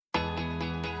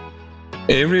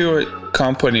Every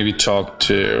company we talk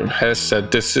to has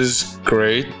said, this is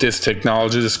great, this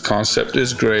technology, this concept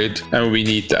is great, and we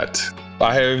need that.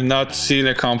 I have not seen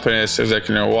a company that says, like,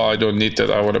 well, I don't need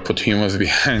that, I want to put humans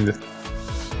behind it.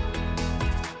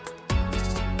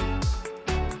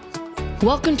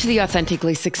 Welcome to the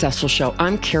Authentically Successful Show.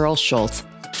 I'm Carol Schultz,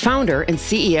 founder and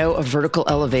CEO of Vertical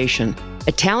Elevation,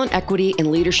 a talent equity and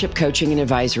leadership coaching and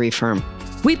advisory firm.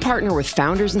 We partner with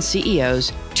founders and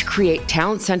CEOs to create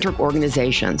talent-centric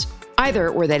organizations,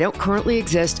 either where they don't currently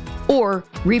exist or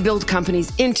rebuild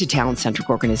companies into talent-centric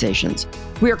organizations.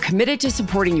 We are committed to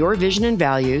supporting your vision and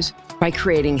values by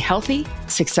creating healthy,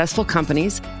 successful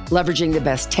companies, leveraging the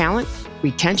best talent,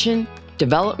 retention,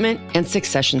 development, and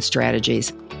succession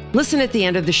strategies. Listen at the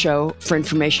end of the show for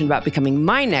information about becoming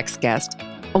my next guest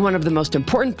on one of the most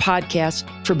important podcasts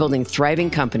for building thriving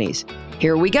companies.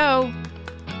 Here we go.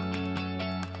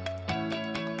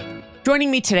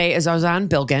 Joining me today is Ozan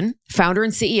Bilgin, founder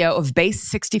and CEO of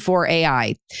Base64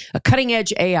 AI, a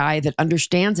cutting-edge AI that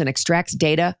understands and extracts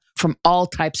data from all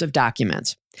types of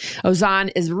documents.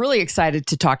 Ozan is really excited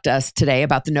to talk to us today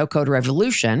about the no-code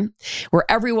revolution, where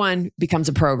everyone becomes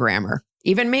a programmer,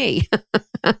 even me.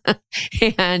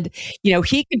 And,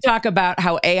 he can talk about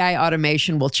how AI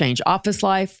automation will change office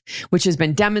life, which has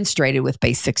been demonstrated with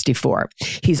Base64.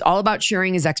 He's all about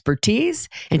sharing his expertise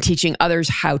and teaching others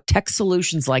how tech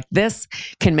solutions like this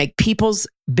can make people's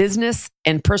business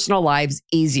and personal lives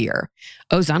easier.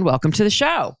 Ozan, welcome to the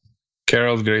show.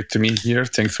 Carol, great to meet you here.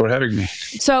 Thanks for having me.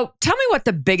 So tell me what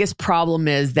the biggest problem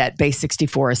is that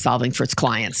Base64 is solving for its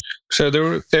clients. So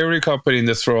every company in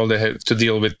this world, they have to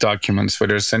deal with documents,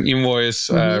 whether it's an invoice,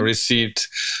 receipt,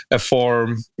 a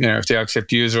form. If they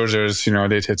accept users,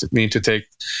 they need to take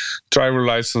driver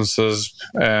licenses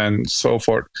and so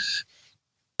forth.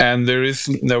 And there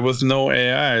was no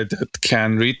AI that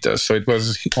can read this. So it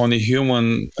was only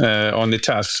human only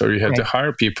task. So you had to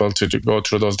hire people to go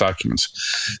through those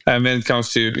documents. And when it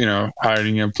comes to,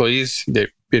 hiring employees, the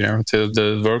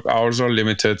work hours are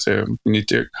limited. So you need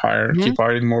to keep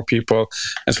hiring more people.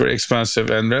 It's very expensive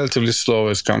and relatively slow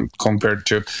as compared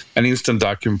to an instant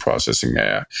document processing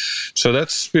AI. So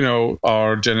that's,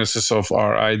 our genesis of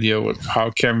our idea of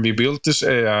how can we build this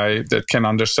AI that can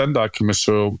understand documents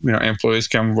so, employees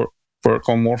can work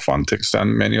on more fun things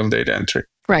than manual data entry.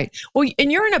 Right. Well, and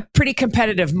you're in a pretty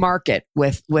competitive market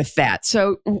with that.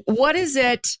 So what is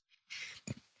it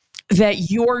that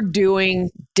you're doing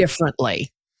differently?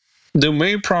 The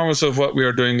main promise of what we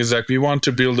are doing is that we want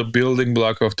to build a building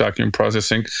block of document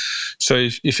processing. So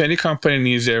if any company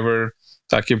needs ever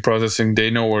document processing, they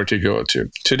know where to go to.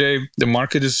 Today, the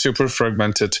market is super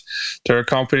fragmented. There are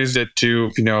companies that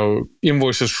do,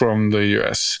 invoices from the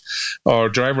US or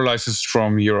driver license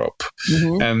from Europe.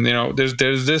 And,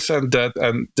 there's this and that,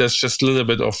 and there's just a little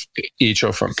bit of each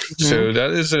of them. So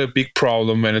that is a big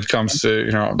problem when it comes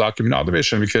to, document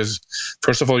automation, because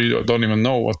first of all, you don't even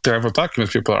know what type of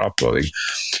documents people are uploading.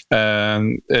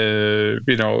 And,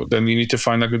 then you need to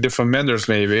find different vendors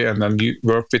maybe, and then you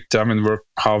work with them and work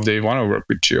how they want to work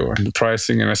with you, and the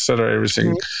pricing and etc.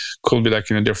 Everything could be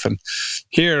different.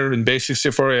 Here in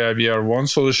Base64 AI, we are one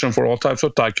solution for all types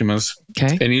of documents.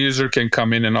 Any user can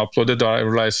come in and upload a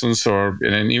driver license or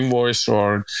an invoice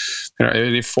or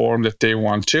any form that they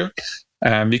want to.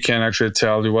 And we can actually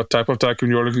tell you what type of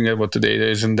document you're looking at, what the data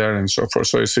is in there, and so forth.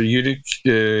 So it's a unique,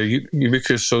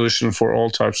 ubiquitous solution for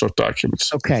all types of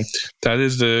documents. Okay. That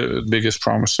is the biggest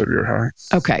promise that we're having.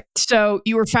 Okay. So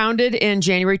you were founded in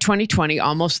January 2020,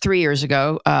 almost 3 years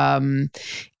ago.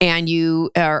 And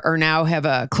you are now have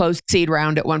a closed seed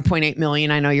round at 1.8 million.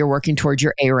 I know you're working towards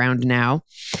your A round now.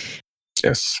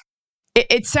 Yes.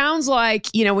 It sounds like,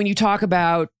 when you talk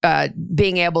about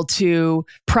being able to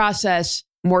process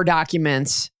more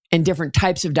documents and different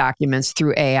types of documents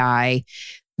through AI,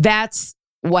 that's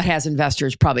what has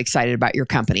investors probably excited about your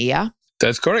company, yeah?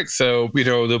 That's correct. So,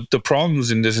 the problems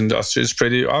in this industry is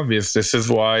pretty obvious. This is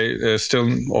why still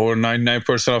over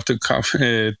 99% of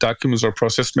the documents are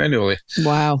processed manually.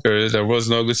 Wow. There was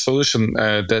no good solution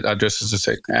that addresses the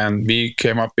thing. And we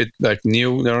came up with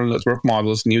new neural network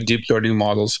models, new deep learning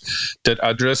models that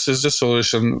addresses the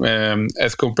solution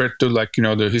as compared to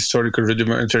the historical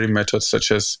rudimentary methods such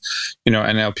as,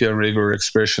 NLP and regular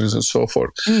expressions and so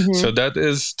forth. So that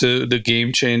is the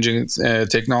game-changing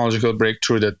technological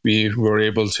breakthrough that we were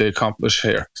able to accomplish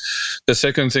here. The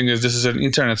second thing is this is an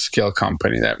internet scale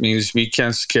company. That means we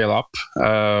can scale up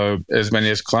as many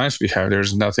as clients we have.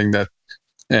 There's nothing that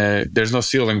there's no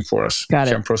ceiling for us. We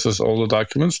can process all the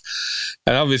documents.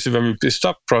 And obviously, when we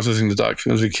stop processing the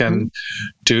documents, we can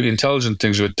do intelligent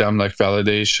things with them, like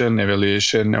validation,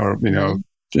 evaluation, or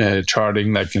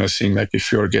charting, like, seeing like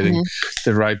if you're getting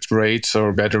the right rates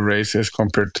or better rates as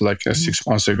compared to like 6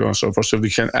 months ago and so forth. So we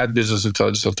can add business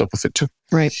intelligence on top of it too.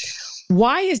 Right.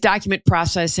 Why is document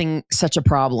processing such a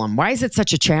problem? Why is it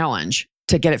such a challenge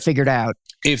to get it figured out?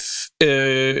 If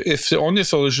the only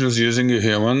solution is using a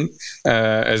human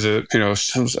as a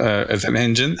as an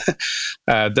engine,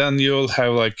 then you'll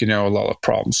have like a lot of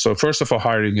problems. So first of all,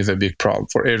 hiring is a big problem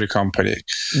for every company.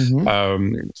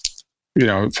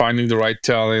 Finding the right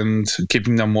talent,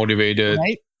 keeping them motivated,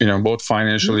 right. Both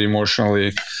financially,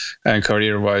 emotionally, and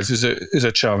career-wise is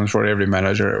a challenge for every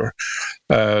manager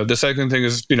ever. The second thing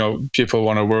is, people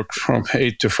want to work from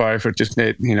 8 to 5 or just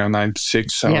 8, 9 to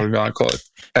 6, however you want to call it.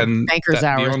 And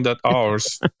beyond that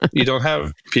hours, you don't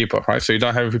have people, right? So you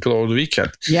don't have people all the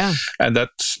weekend. Yeah. And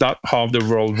that's not how the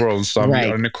world works. So we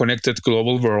are in a connected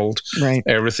global world. Right.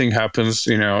 Everything happens,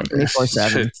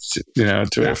 24/7.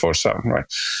 24/7, right?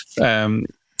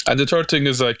 And the third thing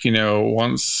is like,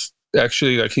 once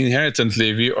actually like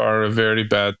inherently we are a very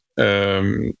bad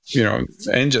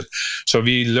engine. So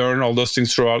we learn all those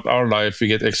things throughout our life. We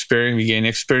get experience, we gain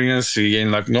experience, we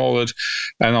gain like knowledge,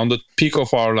 and on the peak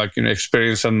of our like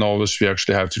experience and knowledge, we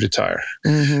actually have to retire.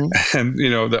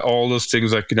 And all those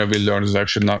things like we learn is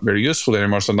actually not very useful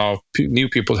anymore. So now new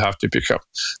people have to pick up.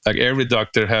 Like every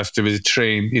doctor has to be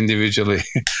trained individually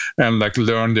and like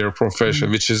learn their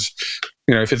profession, which is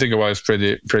if you think about it,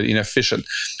 it's pretty inefficient.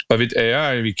 But with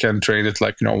AI, we can train it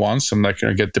like once and like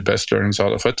get the best learnings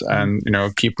out of it, and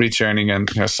keep retraining and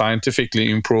scientifically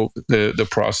improve the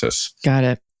process. Got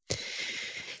it.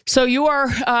 So you are,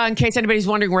 in case anybody's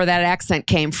wondering where that accent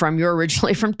came from, you're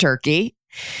originally from Turkey.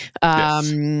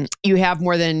 Yes. You have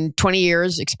more than 20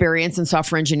 years experience in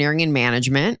software engineering and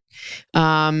management,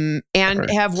 and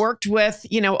have worked with,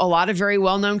 a lot of very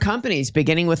well-known companies,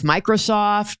 beginning with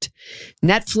Microsoft,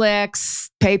 Netflix,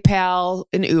 PayPal,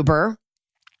 and Uber.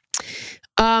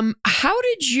 How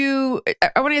did you,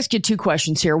 I want to ask you two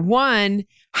questions here. One,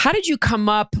 how did you come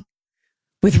up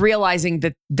with realizing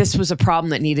that this was a problem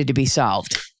that needed to be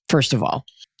solved, first of all?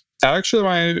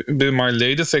 Actually, my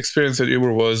latest experience at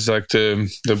Uber was like the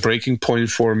breaking point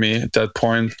for me. At that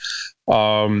point,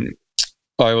 I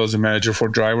was a manager for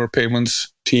driver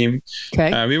payments team.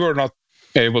 Okay. We were not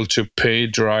able to pay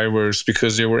drivers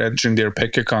because they were entering their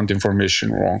PEC account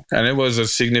information wrong. And it was a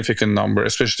significant number,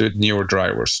 especially with newer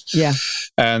drivers. Yeah.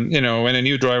 And, when a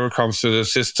new driver comes to the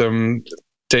system,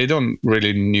 they don't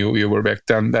really knew Uber back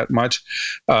then that much.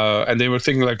 And they were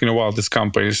thinking like, wow, this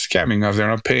company is scamming us. They're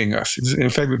not paying us. In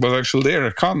fact, it was actually their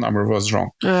account number was wrong.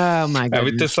 Oh my goodness. And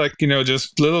with this, like,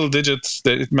 just little digits,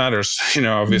 that it matters,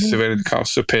 obviously when it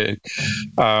comes to paying.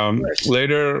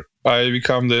 Later, I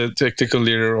become the technical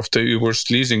leader of the Uber's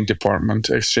leasing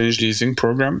department, exchange leasing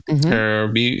program.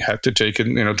 We had to take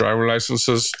in, driver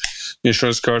licenses,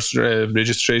 insurance cards,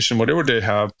 registration, whatever they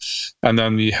have. And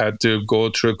then we had to go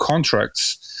through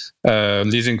contracts,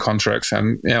 leasing contracts,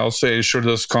 and also ensure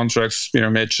those contracts,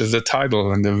 matches the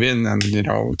title and the VIN and,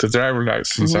 the driver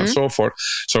license and so forth.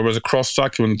 So it was a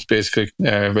cross-document, basically,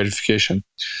 verification.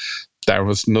 There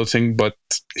was nothing but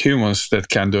humans that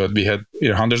can do it. We had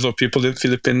hundreds of people in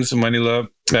Philippines, Manila,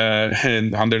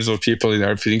 and hundreds of people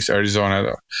in Phoenix,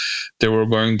 Arizona. They were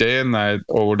going day and night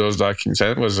over those documents.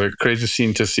 It was a crazy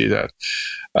scene to see that.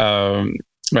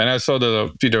 When I saw the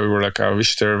video, we were like, I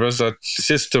wish there was a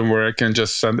system where I can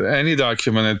just send any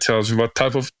document and tells me what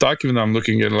type of document I'm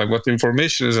looking at, like what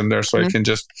information is in there, so I can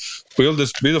just build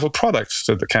this beautiful products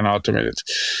that can automate it.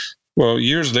 Well,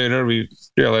 years later, we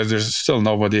realized there's still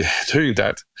nobody doing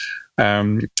that.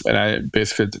 And I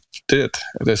basically did.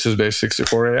 This is basically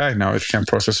for AI now. It can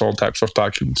process all types of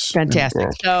documents. Fantastic.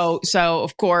 So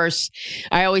of course,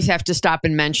 I always have to stop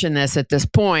and mention this at this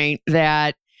point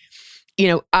that,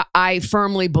 I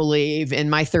firmly believe in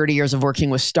my 30 years of working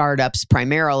with startups,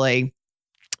 primarily,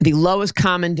 the lowest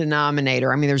common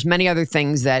denominator. I mean, there's many other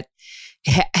things that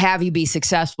have you be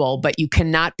successful, but you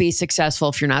cannot be successful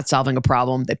if you're not solving a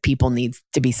problem that people need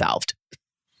to be solved.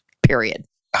 Period.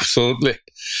 Absolutely.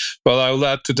 Well, I will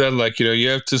add to that, like, you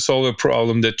have to solve a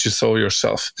problem that you solve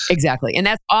yourself. Exactly. And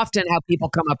that's often how people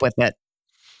come up with it.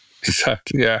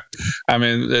 Exactly. Yeah. I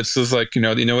mean, it's just like, the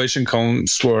innovation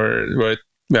comes where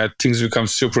things become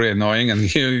super annoying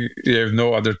and you have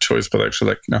no other choice but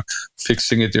actually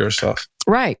fixing it yourself.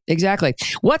 Right. Exactly.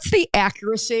 What's the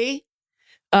accuracy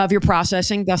of your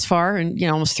processing thus far and,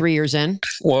 almost 3 years in?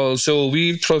 Well, so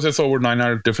we process over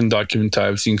 900 different document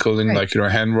types, including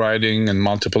handwriting and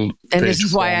multiple And this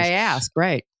is forms. why I asked,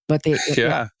 right? But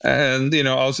and,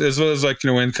 also, as well as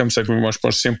when it comes to much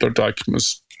more simpler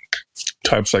documents,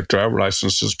 types like driver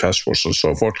licenses, passports, and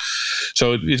so forth.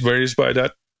 So it varies by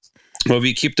that. Well,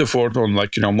 we keep the fort on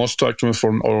most documents for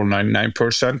over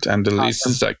 99%, and the least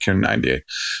is 98.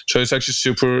 So it's actually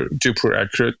super duper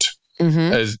accurate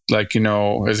as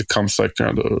as it comes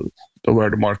where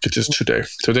the market is today.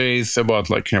 Today is about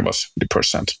about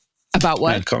 70%. About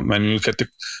what? And when you look at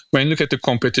the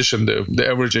competition, the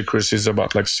average accuracy is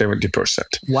about 70%.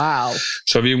 Wow.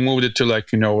 So we moved it to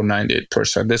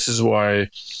 98%. This is why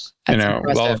a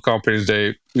lot of companies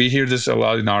we hear this a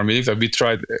lot in our meetings. That we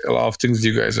tried a lot of things.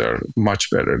 You guys are much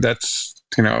better. That's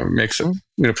makes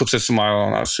it puts a smile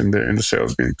on us in the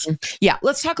sales meetings. Yeah,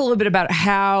 let's talk a little bit about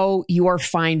how you are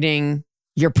finding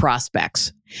your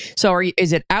prospects. So,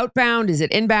 is it outbound? Is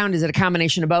it inbound? Is it a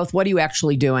combination of both? What are you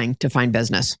actually doing to find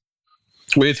business?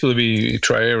 Basically, we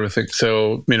try everything.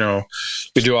 So, we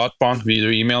do outbound, we do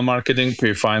email marketing.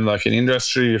 We find an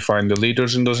industry, we find the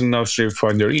leaders in those industries, we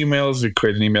find their emails, we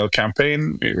create an email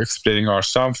campaign, we're explaining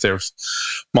ourselves. There's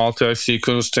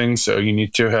multi-sequence things. So you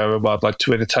need to have about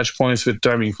 20 touch points with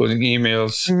them, including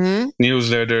emails,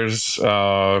 newsletters,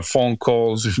 phone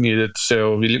calls if needed.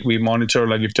 So we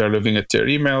monitor if they're looking at their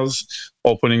emails,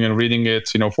 opening and reading it,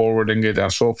 forwarding it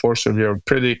and so forth. So we are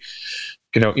pretty,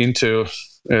 into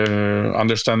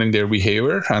understanding their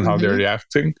behavior and how they're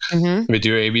reacting. We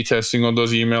do A/B testing on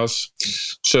those emails.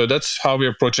 So that's how we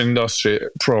approach industry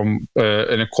from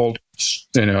in a cold,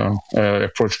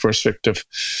 approach perspective.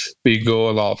 We go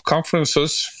a lot of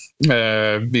conferences.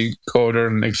 We go there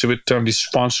and exhibit them. We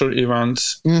sponsor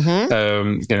events.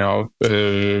 And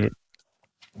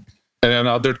then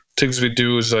other things we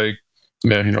do is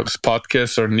these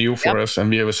podcasts are new for us, and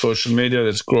we have a social media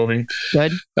that's growing.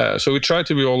 Good. So we try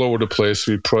to be all over the place.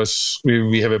 We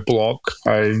have a blog.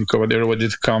 I encourage everybody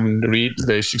to come and read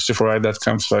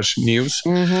basics64i.com/news.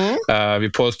 We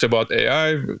post about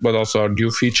AI, but also our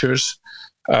new features.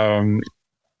 So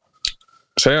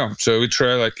we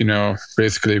try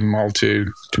basically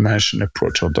multi-dimension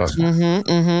approach of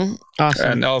that.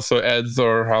 Awesome. And also ads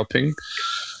are helping.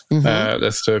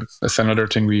 That's another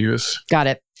thing we use. Got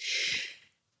it.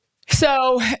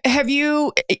 So have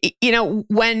you,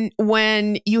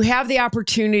 when you have the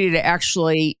opportunity to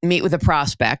actually meet with a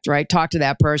prospect, right? Talk to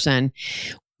that person,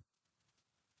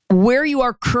 where you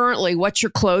are currently, what's your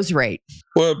close rate?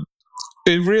 Well,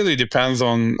 it really depends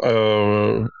on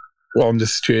the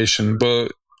situation,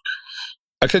 but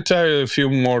I could tell you a few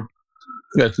more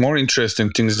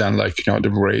interesting things than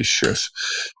the ratios.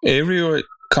 Every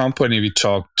company we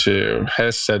talk to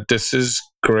has said this is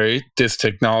great, this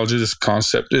technology, this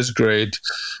concept is great,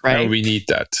 and we need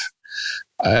that.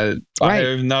 I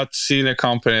have not seen a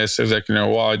company that says I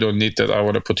don't need that, I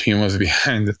want to put humans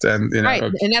behind it. And and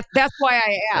that's why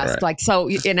I asked.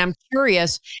 And I'm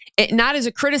curious, not as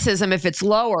a criticism if it's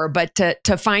lower, but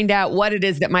to find out what it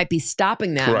is that might be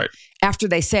stopping them after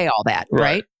they say all that,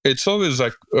 right? It's always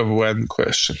a when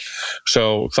question.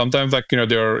 So sometimes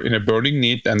they're in a burning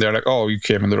need and they're oh, you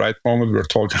came in the right moment. We were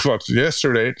talking about it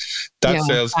yesterday. That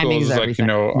sales closes in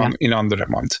under a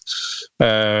month.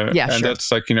 And that's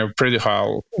pretty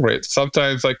high rate.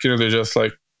 Sometimes they're just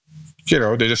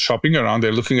they're just shopping around.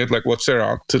 They're looking at what's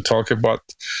around to talk about,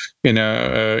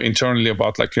 internally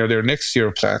about their next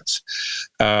year plans.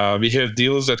 We have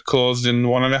deals that closed in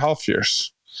 1.5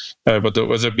 years, but there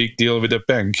was a big deal with a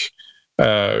bank.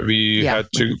 We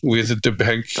had to visit the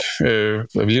bank, I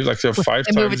believe 5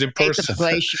 times in person.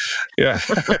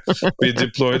 We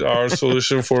deployed our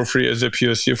solution for free as a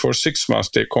POC for 6 months.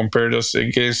 They compared us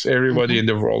against everybody in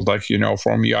the world,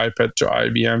 from iPad to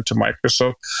IBM to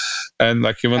Microsoft, and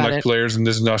even players in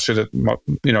this industry that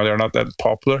they're not that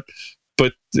popular.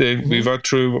 But we went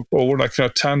through over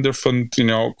 10 different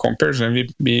comparisons, and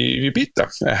we beat them.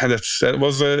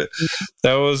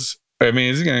 That was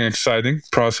amazing and exciting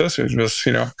process. It was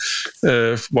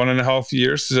 1.5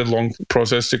 years is a long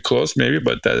process to close, maybe,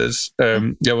 but that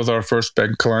was our first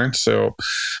bank client. So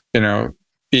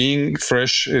being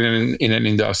fresh in an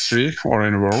industry or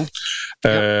in a world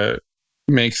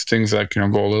makes things go a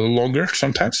little longer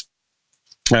sometimes.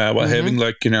 But having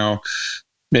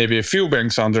maybe a few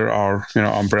banks under our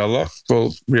umbrella.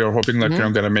 Well, we are hoping going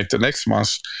to make the next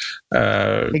month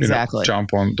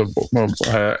jump on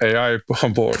the AI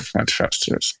board much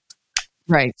faster.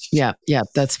 Right. Yeah.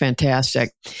 That's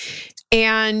fantastic.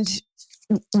 And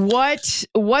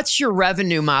what's your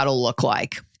revenue model look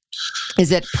like?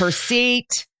 Is it per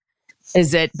seat?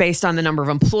 Is it based on the number of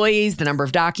employees, the number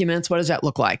of documents? What does that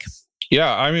look like?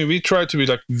 Yeah, we try to be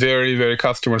very, very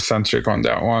customer centric on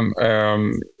that one.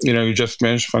 You just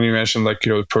mentioned when you mentioned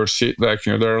per seat, there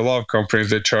are a lot of companies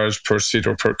that charge per seat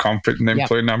or per company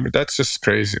employee number. That's just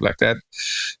crazy. That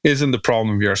isn't the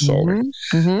problem we are solving.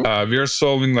 We are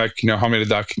solving how many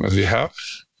documents we have,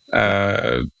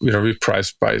 we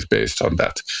price based on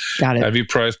that. Got it. We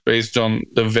price based on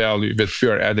the value that we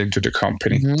are adding to the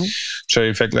company. So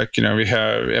in fact, we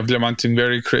have implementing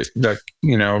very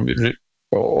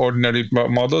ordinary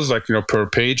models per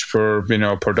page per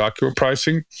document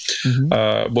pricing,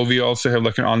 but we also have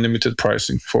an unlimited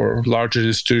pricing for larger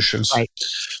institutions,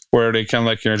 where they can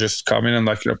just come in and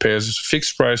pay us a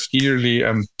fixed price yearly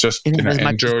and just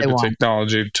enjoy the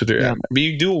technology to the end.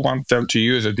 We do want them to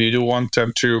use it. We do want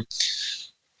them to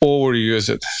overuse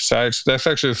it. So that's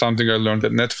actually something I learned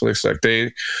at Netflix.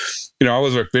 I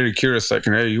was very curious.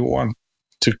 Hey, you want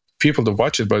people to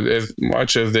watch it, but as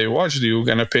much as they watch it, you're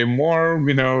gonna pay more,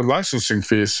 licensing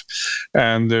fees.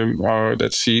 And our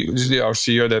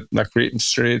CEO that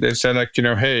they said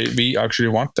hey, we actually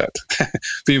want that.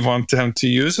 We want them to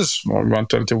use us more. We want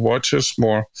them to watch us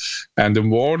more. And the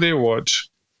more they watch,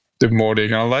 the more they're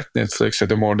gonna like Netflix, and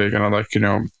the more they're gonna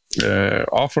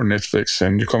offer Netflix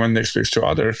and recommend Netflix to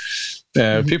other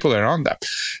people around that.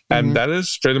 And that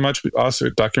is pretty much with us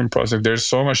with document processing. There's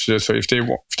so much to do. So if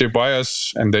they buy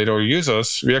us and they don't use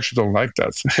us, we actually don't like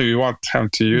that. We want them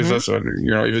to use us, or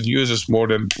even use us more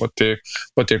than what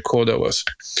their quota was.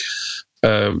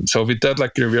 So with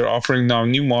that, we are offering now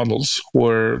new models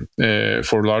where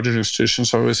for larger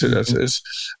institutions, obviously that is.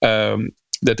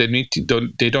 That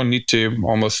they don't need to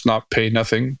almost not pay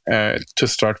nothing to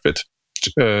start with.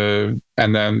 And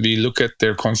then we look at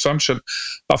their consumption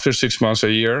after 6 months,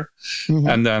 a year,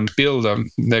 and then bill them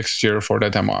next year for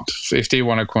that amount. So if they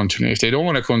want to continue, if they don't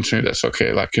want to continue, that's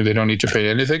okay. They don't need to pay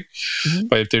anything.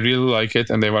 But if they really like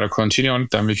it and they want to continue on,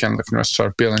 then we can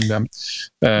start billing them.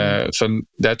 So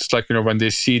that's when they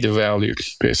see the value,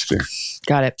 basically.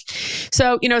 Got it.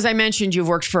 So as I mentioned, you've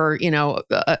worked for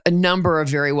a number of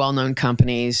very well-known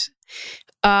companies.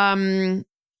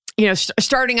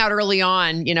 Starting out early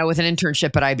on, with an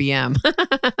internship at IBM,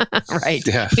 right?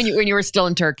 Yeah. When you were still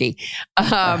in Turkey.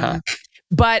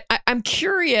 But I'm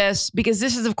curious, because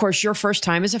this is, of course, your first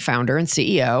time as a founder and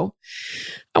CEO.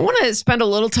 I want to spend a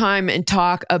little time and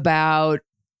talk about,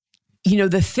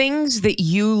 the things that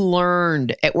you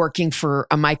learned at working for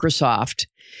a Microsoft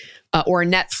or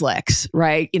Netflix,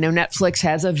 right? Netflix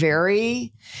has a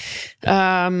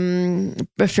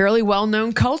fairly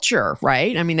well-known culture,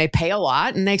 right? I mean, they pay a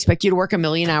lot and they expect you to work 1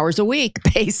 million hours a week,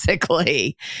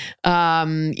 basically,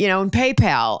 and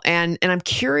PayPal. And I'm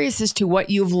curious as to what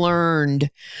you've learned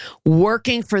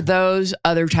working for those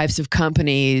other types of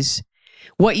companies,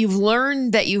 what you've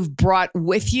learned that you've brought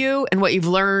with you, and what you've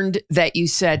learned that you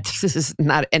said, this is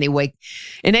not in any way,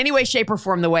 shape, or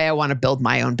form the way I want to build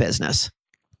my own business.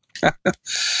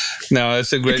 No,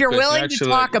 it's a great. If you're willing to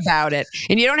talk about it,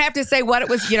 and you don't have to say what it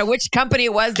was, which company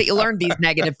it was that you learned these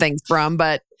negative things from,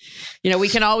 but we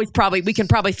can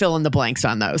probably fill in the blanks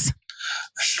on those.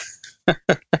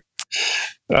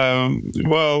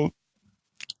 Well,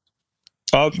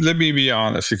 let me be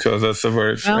honest, because that's a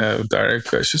very direct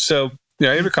question. So,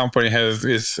 every company has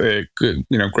its good,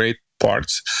 great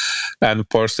parts, and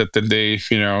parts that they,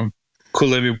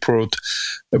 could have improved.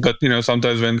 But,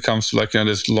 sometimes when it comes to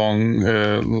this long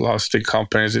lasting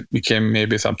companies, it became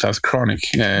maybe sometimes chronic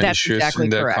issues exactly in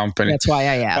their correct. Company. That's why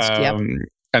I asked.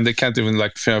 And they can't even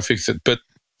fix it. But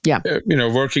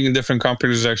working in different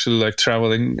companies is actually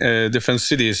traveling different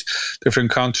cities,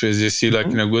 different countries. You see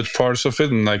good parts of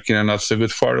it and not so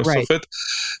good parts of it.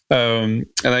 And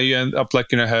then you end up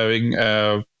having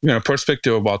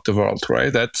perspective about the world,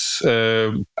 right? That's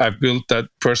I've built that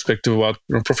perspective about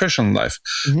professional life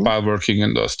while working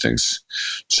in those things.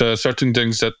 So certain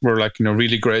things that were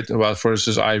really great about, for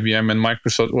instance, IBM and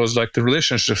Microsoft was the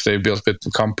relationships they built with the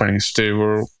companies. They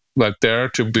were there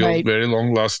to build very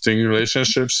long-lasting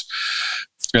relationships,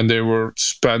 and they were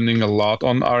spending a lot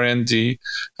on R&D,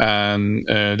 and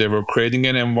they were creating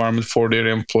an environment for their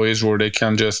employees where they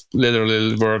can just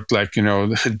literally work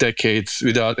decades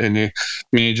without any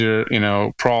major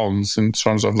problems in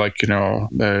terms of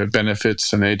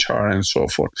benefits and HR and so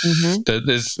forth. That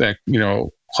is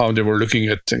how they were looking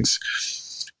at things.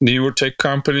 Newer tech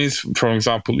companies, for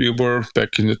example, Uber,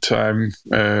 back in the time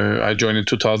I joined in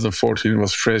 2014,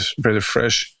 was very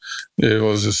fresh. It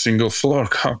was a single floor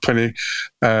company.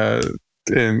 And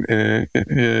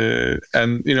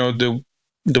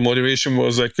the motivation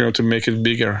was to make it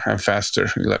bigger and faster,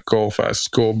 go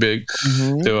fast, go big.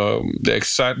 The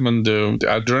excitement, the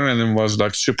adrenaline was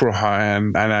super high,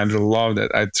 and I loved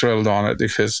it. I thrilled on it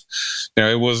because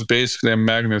it was basically a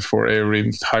magnet for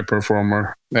every high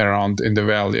performer around in the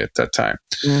valley at that time.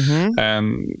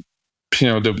 And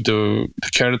the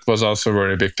carrot was also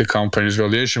very big. The company's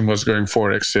valuation was going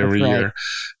 4x every year,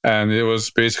 and it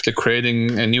was basically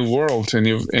creating a new world, a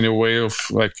new way of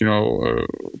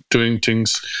doing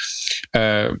things.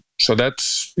 So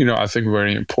that's I think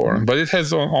very important. But it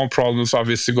has own problems.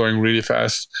 Obviously, going really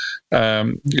fast.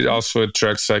 It also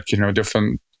attracts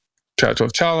different type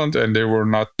of talent, and they were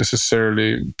not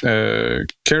necessarily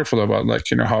careful about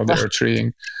how they are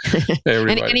treating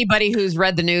everybody. And anybody who's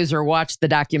read the news or watched the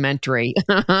documentary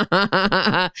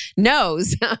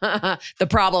knows the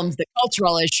problems, the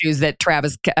cultural issues that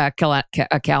Travis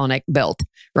Kalanick built,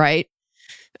 right?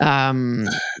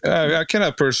 I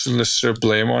cannot personally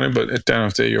blame on it, but at the end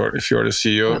of the day, if you're the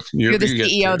CEO, you're the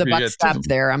CEO. The buck stops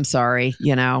there. I'm sorry,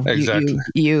 exactly.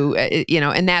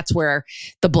 And that's where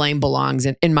the blame belongs,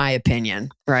 in my opinion,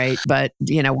 right? But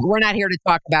we're not here to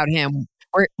talk about him.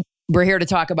 We're here to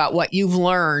talk about what you've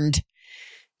learned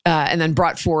and then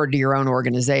brought forward to your own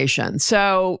organization.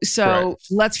 So right.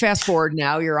 Let's fast forward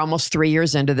now. You're almost 3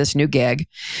 years into this new gig.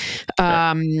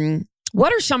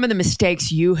 What are some of the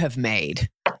mistakes you have made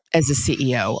as a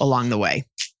CEO along the way?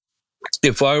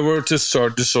 If I were to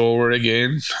start this over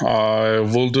again, I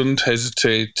wouldn't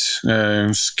hesitate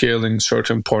scaling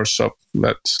certain parts up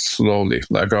that slowly.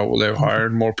 Like I would have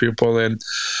hired more people, and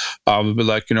I would be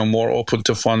more open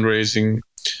to fundraising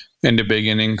in the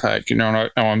beginning. Now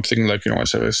I'm thinking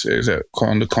myself is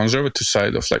on the conservative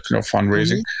side of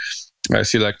fundraising. Mm-hmm. I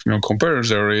see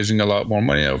competitors are raising a lot more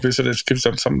money. Obviously, this gives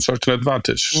them some sort of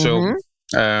advantage. Mm-hmm.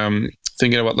 So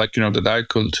thinking about that I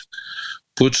could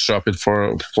bootstrap it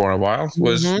for a while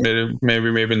was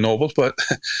maybe noble, but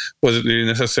was it really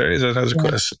necessary? That's a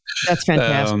question. That's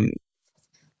fantastic.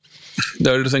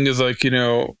 The other thing is I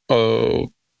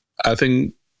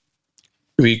think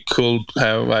we could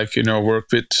have work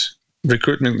with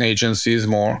recruitment agencies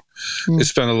more. We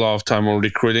spend a lot of time on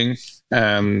recruiting,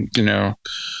 and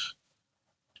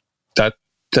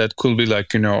that could be a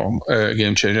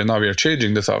game changer. Now we are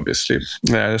changing this, obviously.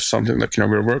 That's something that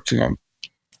we're working on.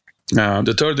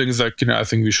 The third thing is I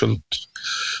think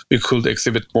we could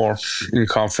exhibit more in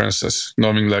conferences,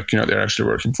 knowing they're actually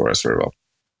working for us very well.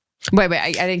 Wait,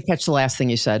 I didn't catch the last thing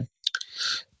you said.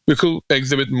 We could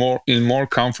exhibit more in more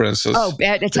conferences. Oh,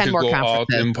 attend more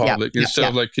conferences. Out in public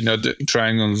instead of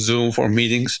trying on Zoom for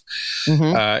meetings.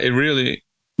 Mm-hmm. It really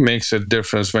makes a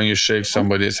difference when you shake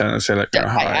somebody's hand and say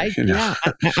hi.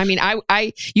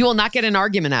 You will not get an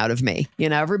argument out of me.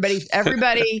 Everybody,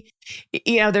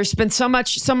 there's been so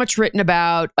much written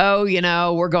about,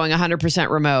 we're going 100%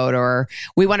 remote, or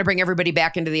we want to bring everybody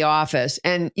back into the office.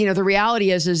 And, the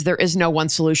reality is there is no one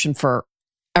solution for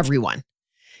everyone.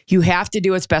 You have to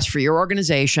do what's best for your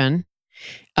organization,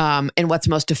 and what's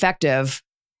most effective.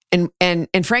 And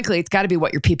frankly, it's got to be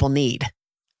what your people need,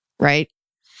 right?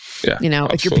 Yeah,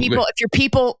 if your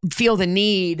people feel the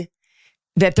need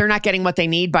that they're not getting what they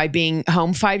need by being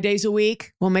home 5 days a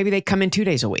week, well, maybe they come in 2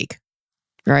 days a week,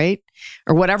 right?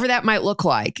 Or whatever that might look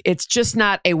like. It's just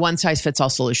not a one size fits all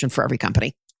solution for every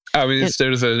company. I mean,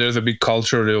 there's a big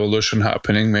cultural revolution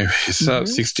happening. Maybe it's not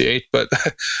 68, but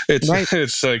it's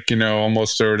almost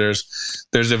there.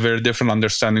 There's a very different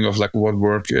understanding of what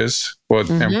work is, what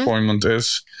employment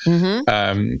is,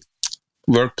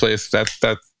 workplace.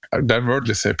 That word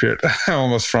disappeared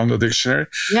almost from the dictionary.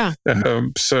 Yeah.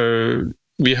 So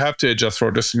we have to adjust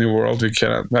for this new world. We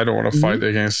cannot. I don't want to fight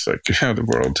against the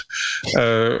world,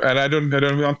 and I don't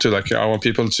want to. I want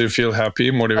people to feel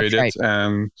happy, motivated, right.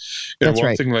 And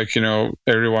one thing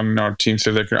everyone in our team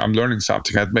says I'm learning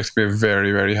something that makes me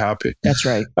very, very happy. That's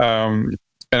right.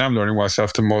 And I'm learning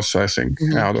myself the most, I think,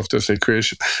 out of this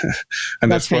equation. And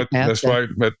that's what makes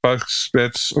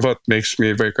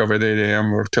me wake up at 8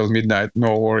 a.m. or till midnight,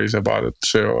 no worries about it.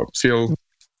 So feel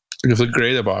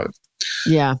great about it.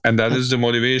 Yeah. And that is the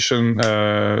motivation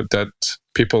that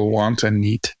people want and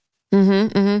need.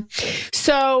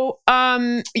 So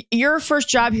your first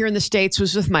job here in the States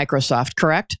was with Microsoft,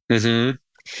 correct? Mm-hmm.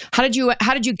 How did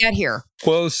you get here?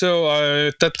 Well, so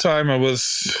at that time I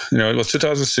was, it was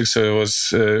 2006. So I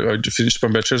finished my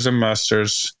bachelor's and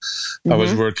master's. I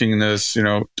was working in this,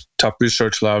 top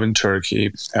research lab in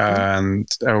Turkey, and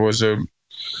I was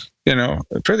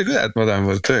pretty good at what I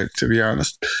was doing, to be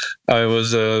honest. I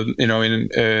was, in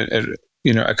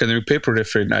academic paper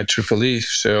referee in IEEE,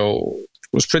 so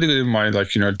it was pretty good in my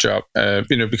job,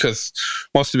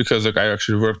 mostly because I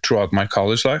actually worked throughout my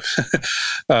college life.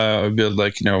 I built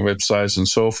websites and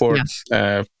so forth,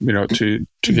 to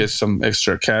get some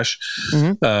extra cash.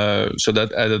 So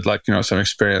that added some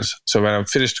experience. So when I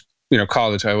finished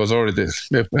college, I was already a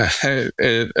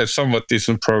somewhat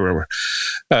decent programmer.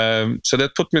 So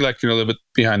that put me a little bit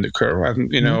behind the curve.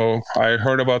 And I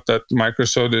heard about that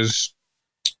Microsoft is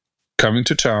coming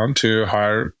to town to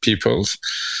hire people,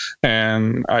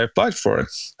 and I applied for it.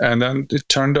 And then it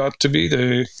turned out to be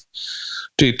the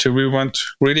interview went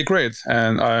really great,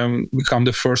 and I become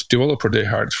the first developer they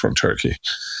hired from Turkey.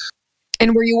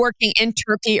 And were you working in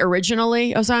Turkey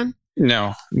originally, Ozan?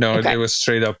 No, okay. It was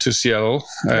straight up to Seattle,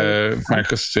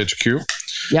 Microsoft HQ.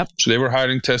 Yep. So they were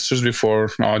hiring testers before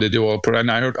the developer, and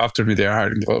I heard after me they are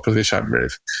hiring developers, which I'm very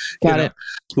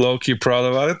low-key proud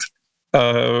about it.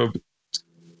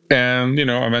 And,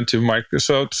 I went to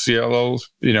Microsoft, Seattle,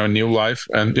 new life.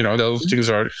 And, those things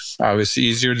are obviously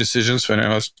easier decisions when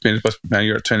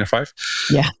you're 25.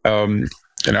 Yeah.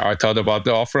 I thought about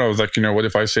the offer. I was like, what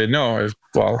if I say no?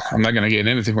 Well, I'm not going to get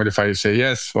anything. What if I say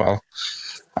yes? Well,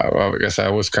 I guess I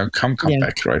always come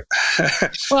back, right?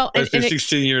 Well, after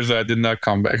 16 years, I did not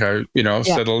come back. I,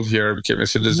 settled here, became a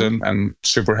citizen, and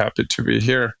super happy to be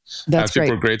here. That's I'm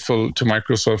super grateful to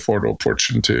Microsoft for the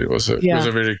opportunity. It was a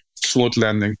very smooth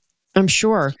landing. I'm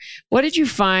sure. What did you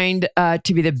find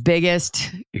to be the biggest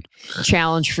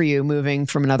challenge for you moving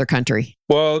from another country?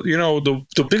 Well,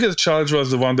 the biggest challenge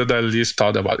was the one that I least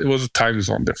thought about. It was a time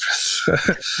zone difference.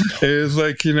 It was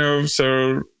like,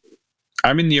 so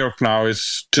I'm in New York now.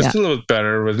 It's just a little bit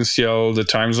better. With Seattle, the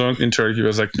time zone in Turkey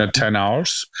was like 10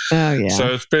 hours. Oh, yeah.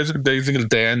 So it's basically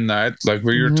day and night. Like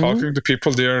when you're talking to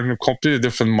people, they're in a completely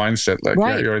different mindset. Like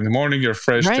you're in the morning, you're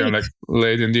fresh. They're like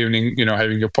late in the evening,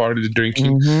 having a party,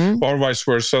 drinking, or vice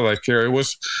versa. Like it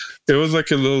was like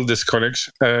a little disconnect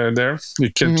there.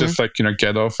 You can't just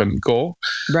get off and go.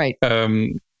 Right.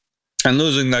 And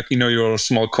losing your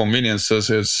small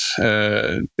conveniences is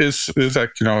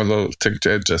like a little thing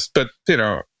to adjust. But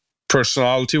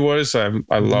personality wise, I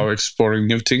love exploring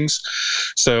new things,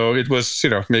 so it was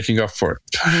making up for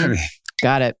it.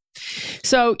 Got it.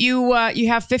 So you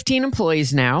have 15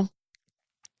 employees now.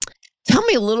 Tell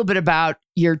me a little bit about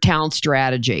your talent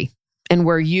strategy and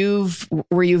where you've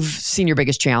seen your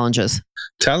biggest challenges.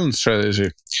 Talent strategy.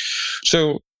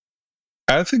 So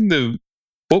I think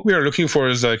what we are looking for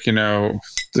is the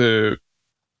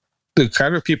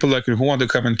kind of people who want to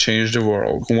come and change the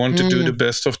world, who want to do the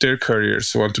best of their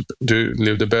careers, who want to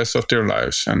live the best of their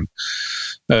lives, and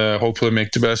hopefully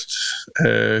make the best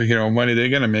money they're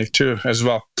gonna make too as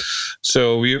well.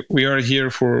 So we are here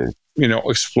for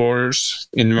explorers,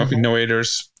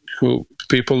 innovators,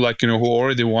 people who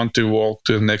already want to walk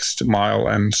the next mile,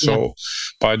 and so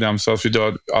by themselves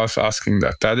without us asking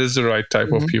that. That is the right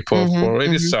type of people for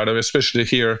any startup, especially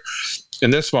here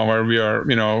in this one where we are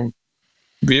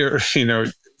we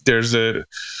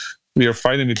are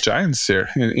fighting with giants here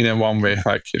in a one way.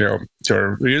 There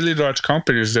are really large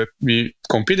companies that we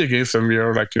compete against, and we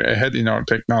are ahead in our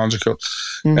technological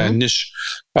niche.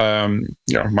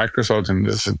 Microsoft and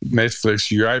Netflix,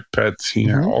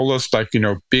 UiPath, all those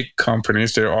big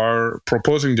companies, they are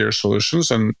proposing their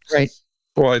solutions, and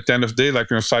well, at the end of the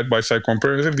day, side by side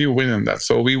comparison, we win in that.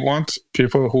 So we want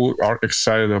people who are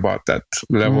excited about that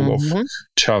level of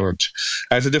challenge.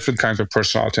 As a different kind of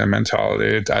personality and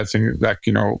mentality, I think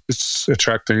it's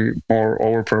attracting more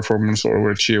overperformance or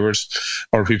overachievers,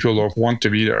 or people who want to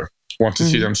be there, want to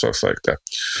see themselves like that.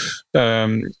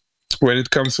 When it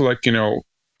comes to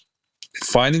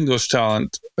finding those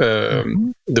talent,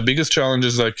 the biggest challenge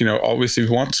is obviously we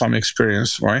want some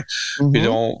experience, right? We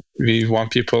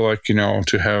want people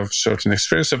to have certain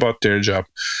experience about their job,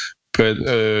 but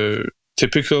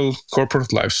typical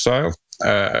corporate lifestyle,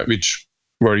 where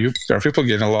there are people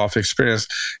getting a lot of experience,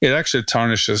 it actually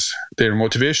tarnishes their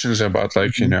motivations about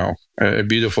a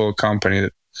beautiful company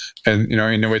and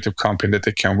innovative company that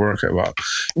they can work about,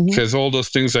 because all those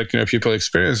things people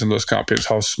experience in those companies,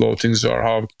 how slow things are,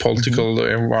 how political the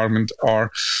environment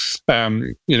are,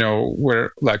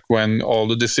 where when all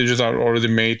the decisions are already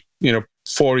made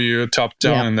for you top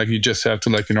down, and you just have to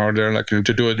in order to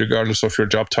do it regardless of your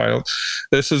job title.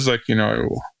 This is a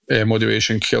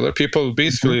motivation killer. People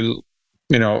basically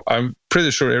I'm pretty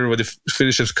sure everybody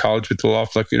finishes college with a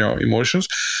lot of emotions,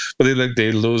 but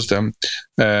they lose them.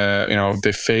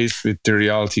 They face with the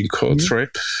reality in quotes, right?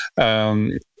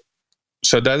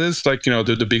 So that is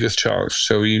the biggest challenge.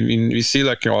 So we see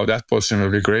that person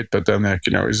will be great, but then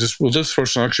will this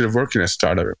person actually work in a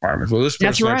startup environment? Will this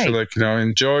person actually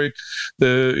enjoy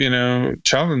the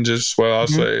challenges while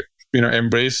also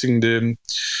embracing the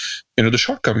the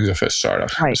shortcomings of a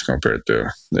startup as compared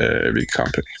to a big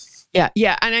company?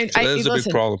 Yeah, and that is a big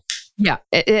problem. Yeah,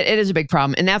 it is a big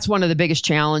problem, and that's one of the biggest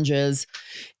challenges.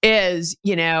 Is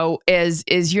you're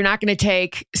not going to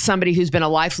take somebody who's been a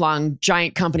lifelong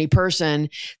giant company person.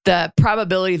 The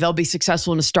probability they'll be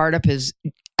successful in a startup is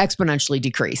exponentially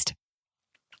decreased.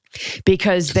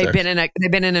 because they've been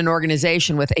in an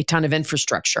organization with a ton of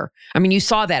infrastructure. I mean, you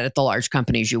saw that at the large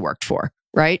companies you worked for,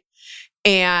 right?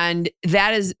 And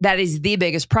that is the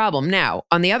biggest problem. Now,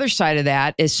 on the other side of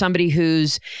that is somebody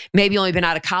who's maybe only been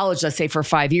out of college, let's say for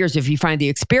 5 years. If you find the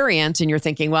experience and you're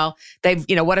thinking, well,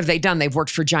 what have they done? They've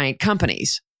worked for giant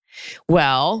companies.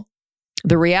 Well,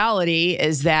 the reality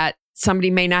is that somebody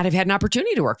may not have had an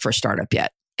opportunity to work for a startup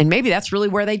yet. And maybe that's really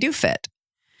where they do fit.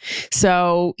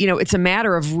 So, it's a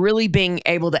matter of really being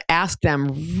able to ask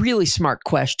them really smart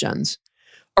questions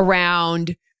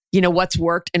around what's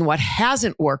worked and what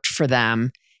hasn't worked for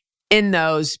them in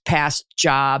those past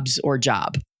jobs or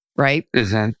job, right?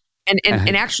 Mm-hmm.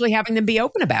 And actually having them be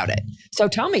open about it. So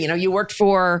tell me, you worked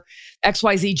for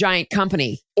XYZ giant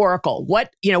company, Oracle.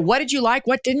 What did you like?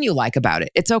 What didn't you like about it?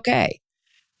 It's okay.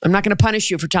 I'm not going to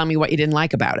punish you for telling me what you didn't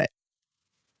like about it.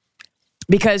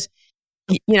 Because,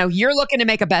 you're looking to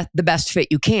make the best fit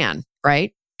you can,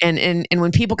 right? And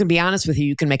when people can be honest with you,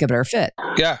 you can make a better fit.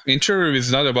 Yeah, interview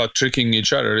is not about tricking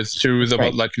each other. It's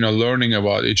about learning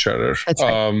about each other. That's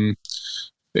right.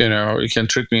 You can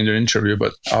trick me in the interview,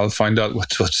 but I'll find out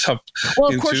what's up.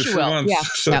 Well, of course you will. Months. Yeah.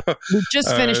 So, yep. We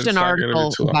just finished an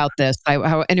article about this,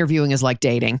 how interviewing is like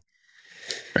dating.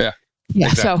 Yeah. Yeah,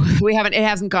 exactly. So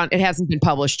it hasn't been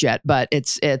published yet, but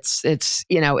it's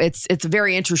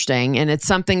very interesting, and it's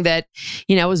something that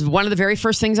was one of the very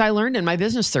first things I learned in my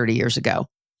business 30 years ago,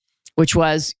 which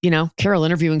was Carol,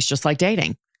 interviewing is just like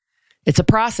dating. It's a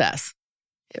process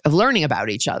of learning about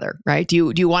each other, right?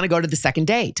 Do you want to go to the second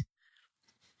date?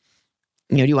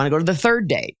 Do you want to go to the third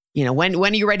date? When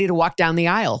are you ready to walk down the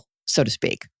aisle, so to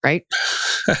speak, right?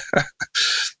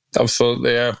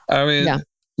 Absolutely, yeah. I mean. Yeah.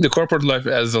 The corporate life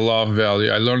has a lot of value.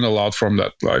 I learned a lot from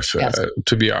that life, yes.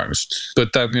 To be honest.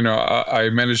 But that, I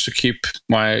managed to keep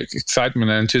my excitement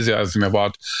and enthusiasm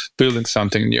about building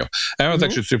something new. And I was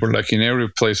actually super lucky. In every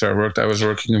place I worked, I was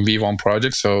working in V1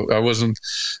 projects. So I wasn't,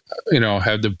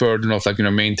 had the burden of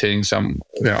maintaining some,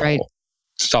 right.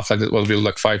 Stuff like that was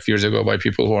built 5 years ago by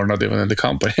people who are not even in the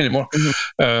company anymore.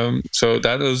 Mm-hmm. So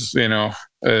that was,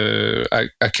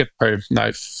 I kept my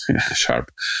knife sharp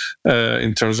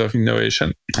in terms of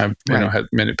innovation. I've had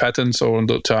many patents over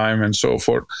the time and so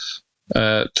forth.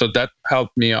 So that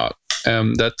helped me out.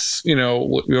 That's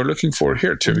what we are looking for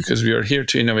here too, because we are here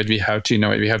to innovate. We have to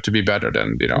innovate. We have to be better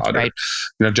than other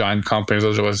right. Giant companies.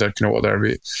 Otherwise, what are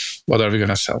we going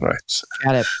to sell, right? So.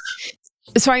 Got it.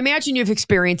 So I imagine you've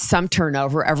experienced some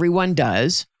turnover. Everyone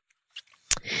does.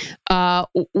 What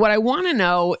I want to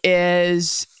know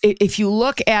is if you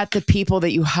look at the people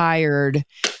that you hired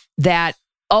that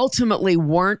ultimately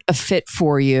weren't a fit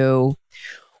for you,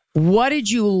 what did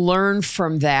you learn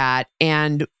from that?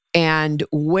 And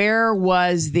where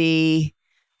was the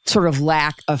sort of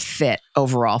lack of fit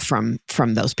overall from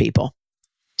those people?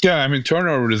 Yeah, I mean,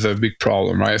 turnover is a big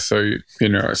problem, right? So,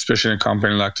 especially in a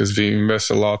company like this, we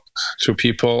invest a lot to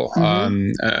people.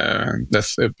 Mm-hmm.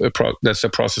 That's a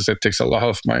process that takes a lot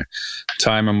of my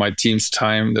time and my team's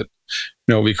time that,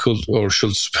 we could or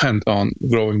should spend on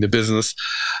growing the business.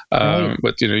 Right.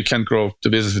 But, you can't grow the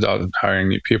business without hiring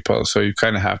new people. So you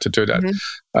kind of have to do that.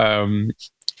 Mm-hmm.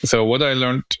 So what I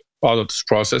learned out of this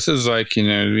process is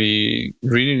we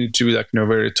really need to be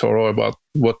very thorough about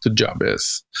what the job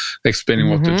is, explaining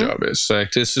what the job is.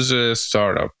 This is a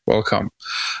startup. Welcome.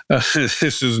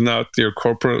 This is not your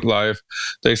corporate life.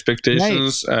 The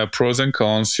expectations, right. Pros and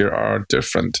cons here are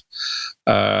different.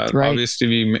 Right. Obviously,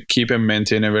 we keep and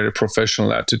maintain a very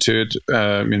professional attitude.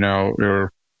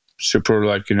 We're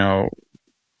super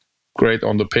great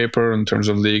on the paper in terms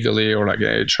of legally or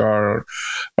HR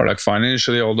or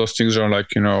financially. All those things are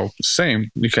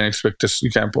same. You can expect this. You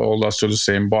can put all those to the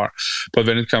same bar. But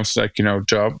when it comes to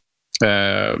job,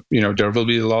 there will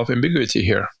be a lot of ambiguity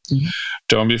here. Mm-hmm.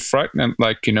 Don't be frightened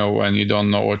when you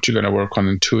don't know what you're going to work on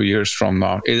in 2 years from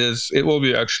now. It will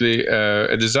be actually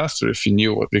a disaster if you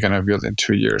knew what we're going to build in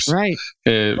 2 years. Right.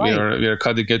 We're a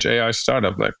cutting edge AI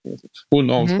startup. Who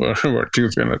knows where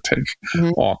things are going to take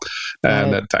on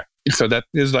that time. So that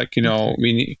is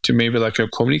we need to maybe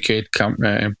communicate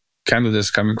candidates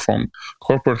coming from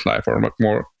corporate life or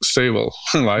more stable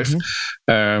life.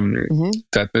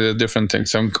 That is a different thing.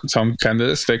 Some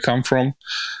candidates, they come from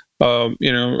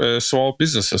small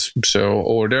businesses. So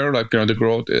over there, the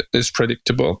growth is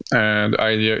predictable, and the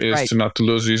idea is to not to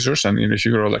lose users. And if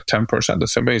you grow 10%,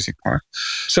 that's amazing, right?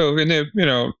 So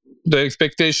the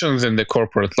expectations in the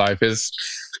corporate life is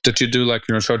that you do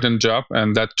a certain job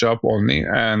and that job only,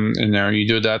 and you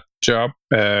do that job.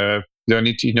 Don't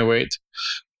need to innovate.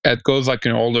 it goes like,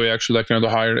 all the way actually like, the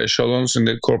higher echelons in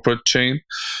the corporate chain.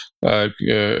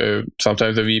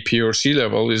 Sometimes the VP or C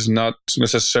level is not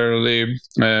necessarily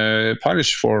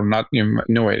punished for not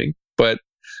innovating, but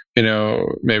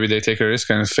maybe they take a risk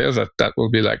and it fails. That will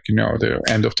be like the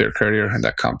end of their career in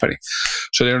that company.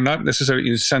 So they're not necessarily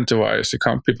incentivized.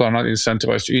 People are not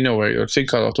incentivized to innovate or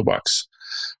think out of the box.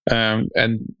 And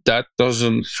that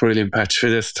doesn't really match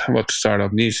with what the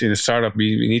startup needs. In a startup,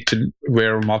 we need to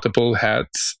wear multiple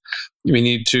hats. We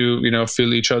need to,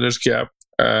 fill each other's gap,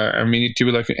 and we need to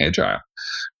be like agile.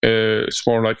 It's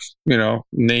more like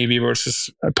Navy versus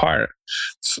a pirate.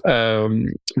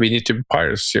 We need to be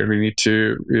pirates here. We need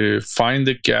to find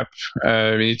the gap.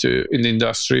 We need to in the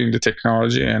industry, in the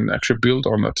technology, and actually build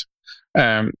on it.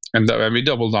 And that when we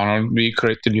double down on, we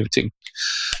create the new thing.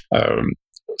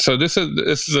 So this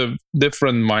is a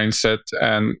different mindset,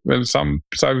 and when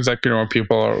sometimes like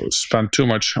people spend too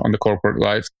much on the corporate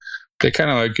life, they kind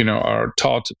of like are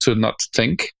taught to not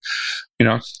think.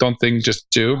 Don't think, just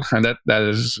do, and that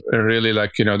is really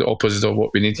like the opposite of what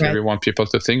we need here. Right. We want people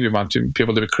to think. We want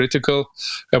people to be critical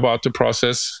about the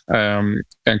process, and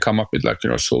come up with like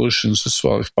solutions as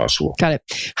well if possible. Got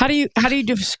it. How do you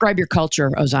describe your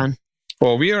culture, Ozan?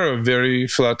 Well, we are a very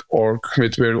flat org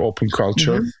with very open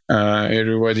culture. Mm-hmm.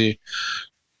 Everybody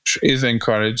is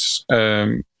encouraged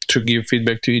to give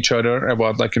feedback to each other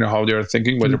about like how they are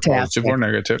thinking, whether positive or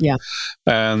negative. Yeah.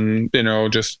 And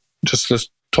just let's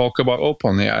talk about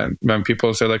openly. And when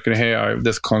people say like, hey, I have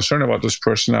this concern about this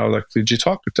person, I was like, did you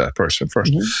talk with that person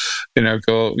first?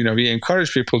 Mm-hmm. We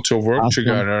encourage people to work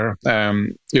together.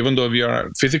 Even though we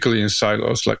are physically in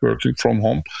silos, like working from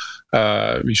home,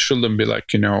 we shouldn't be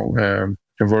like, a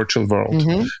virtual world.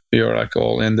 Mm-hmm. We are like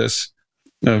all in this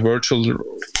virtual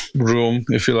room,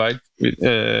 if you like,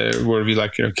 where we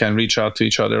like can reach out to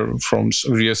each other from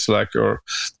via Slack or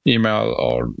email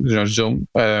or Zoom,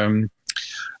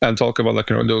 and talk about like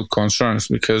the concerns.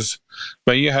 Because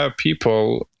when you have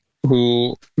people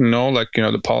who know like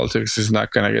the politics is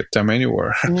not gonna get them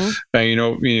anywhere, mm-hmm.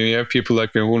 and you have people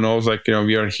like who knows like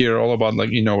we are here all about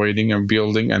like innovating and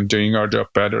building and doing our job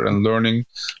better and learning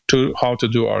how to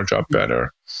do our job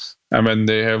better. And when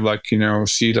they have like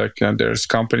see like their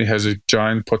company has a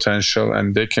giant potential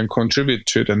and they can contribute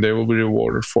to it and they will be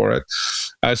rewarded for it,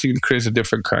 I think it creates a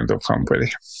different kind of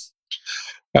company.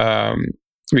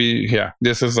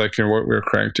 This is like what we're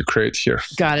trying to create here.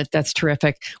 Got it. That's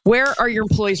terrific. Where are your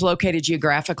employees located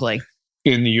geographically?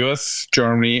 In the US,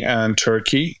 Germany, and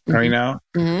Turkey right now.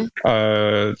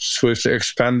 Mm-hmm. Swiftly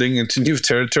expanding into new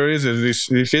territories as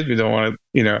we fit. We don't want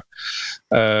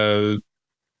to,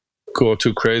 go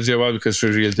too crazy about it because it's a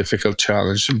really difficult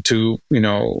challenge to,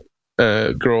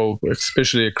 grow,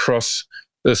 especially across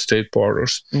the state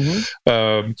borders.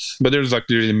 Mm-hmm. But there's like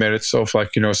really merits of like,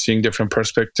 seeing different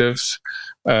perspectives,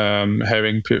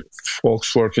 having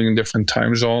folks working in different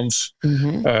time zones.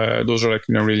 Mm-hmm. Those are like,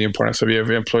 really important. So we have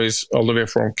employees all the way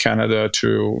from Canada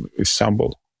to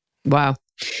Istanbul. Wow.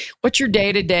 What's your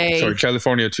day-to-day? Sorry,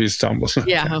 California to Istanbul.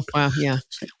 Yeah. Oh, wow. Yeah.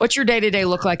 What's your day-to-day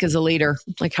look like as a leader?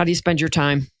 Like, how do you spend your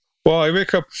time? Well, I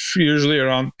wake up usually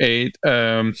around 8.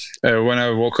 When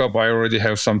I woke up, I already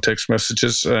have some text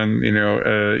messages and,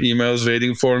 emails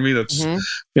waiting for me. That's,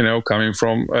 mm-hmm. Coming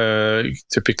from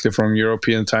typically from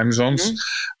European time zones,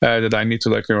 mm-hmm. That I need to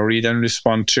like, read and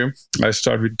respond to. I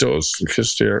start with those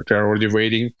because they're already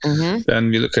waiting. Mm-hmm.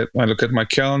 Then I look at my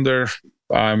calendar.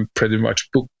 I'm pretty much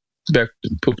booked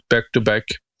back to back.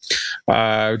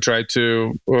 Try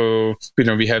to,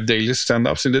 we have daily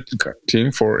stand-ups in the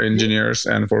team for engineers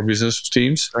and for business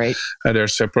teams. Right. They're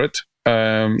separate.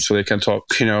 So they can talk,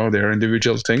 their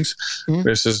individual things. Mm-hmm.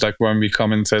 Versus like when we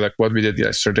come and say like what we did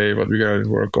yesterday, what we got to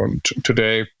work on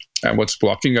today, and what's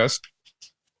blocking us.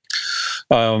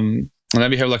 And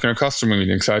then we have like customer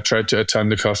meetings. I try to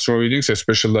attend the customer meetings,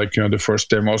 especially like, the first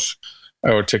demos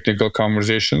or technical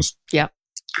conversations. Yeah.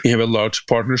 We have a large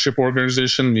partnership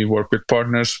organization. We work with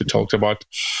partners. We talked about,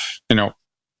 how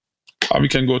we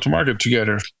can go to market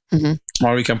together, mm-hmm.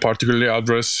 or we can particularly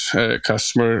address a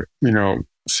customer,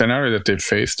 scenario that they've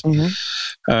faced.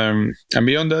 Mm-hmm. And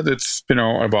beyond that, it's,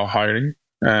 about hiring.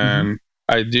 And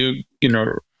I do,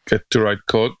 get to write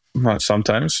code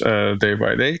sometimes, day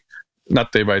by day.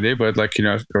 Not day by day, but like,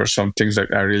 there are some things that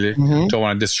I really mm-hmm. don't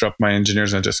want to disrupt my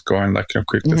engineers and just go and like,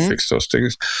 quickly mm-hmm. fix those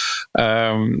things.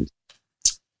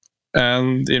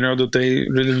 And the day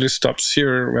really stops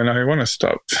here when I want to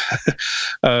stop.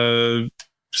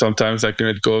 Sometimes like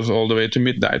it goes all the way to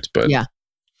midnight, but yeah.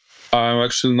 I'm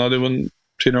actually not even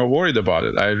worried about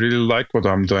it. I really like what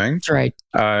I'm doing. Right.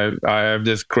 I have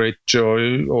this great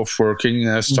joy of working in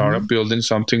a startup, mm-hmm. building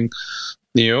something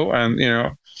new, and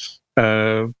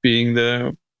being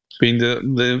the being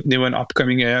the new and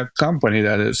upcoming AI company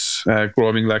that is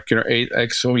growing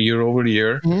 8x year over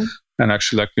year. Mm-hmm. And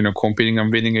actually, competing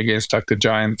and winning against the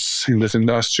giants in this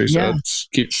industry. So it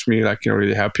keeps me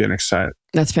really happy and excited.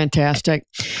 That's fantastic.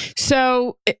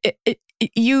 So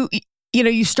you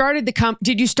started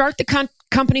did you start the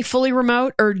company fully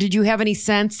remote, or did you have any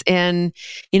sense in,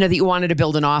 that you wanted to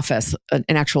build an office, an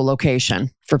actual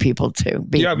location for people to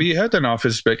be? Yeah, we had an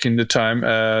office back in the time.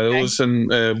 It was in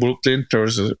Brooklyn. There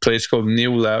was a place called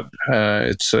New Lab.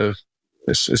 It's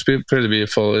pretty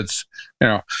beautiful. It's,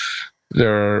 there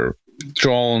are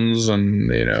drones and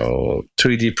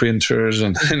 3D printers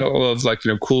and all of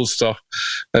cool stuff.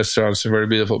 It's a very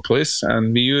beautiful place,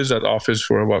 and we used that office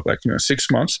for about 6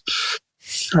 months.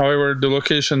 However, the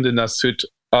location did not suit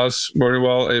us very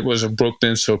well. It was in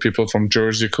Brooklyn, so people from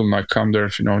Jersey could not come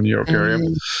there, New York area.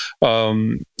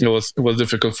 It was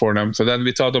difficult for them. So then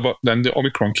we thought about, then the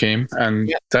Omicron came,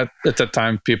 and that at that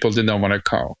time people did not want to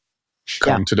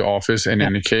come to the office in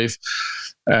any case.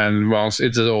 And once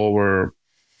it's over,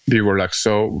 we were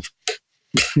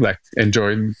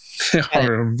enjoying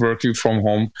working from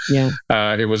home.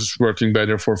 It was working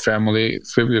better for family,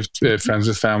 with friends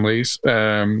with families.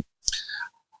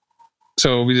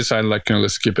 So we decided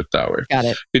let's keep it that way. Got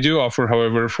it. We do offer,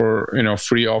 however, for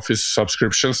free office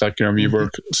subscriptions,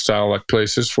 WeWork style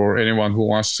places for anyone who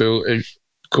wants to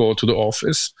go to the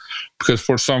office, because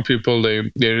for some people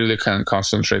they really can't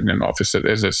concentrate in an office.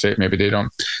 As I say, maybe they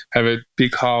don't have a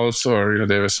big house, or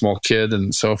they have a small kid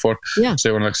and so forth. So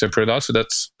they want to separate out. So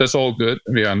that's all good.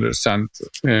 We understand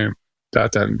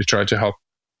that, and we try to help.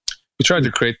 We try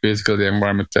to create basically the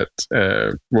environment that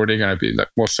where they're going to be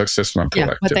most successful and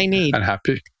productive, what they need, and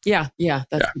happy. That's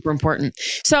super important.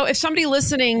 So if somebody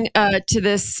listening to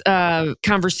this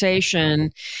conversation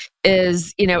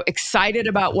is excited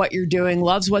about what you're doing,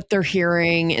 loves what they're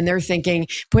hearing, and they're thinking,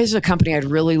 boy, this is a company I'd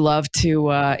really love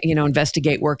to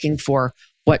investigate working for,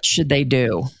 what should they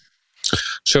do?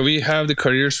 So we have the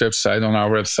careers website on our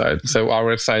website. So our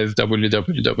website is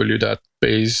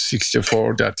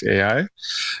www.base64.ai.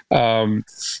 And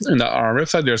our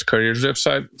website, there's careers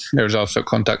website. There's also a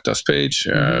contact us page.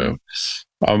 I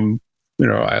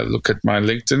look at my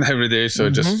LinkedIn every day,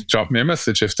 so just drop me a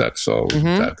message if that's all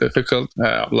that difficult.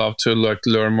 I'd love to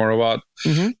learn more about,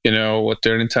 what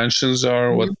their intentions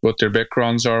are, what their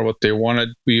backgrounds are, what they want to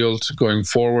build going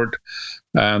forward.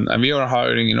 And we are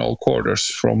hiring in all quarters,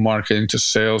 from marketing to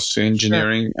sales to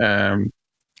engineering.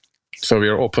 So we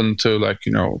are open to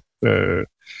the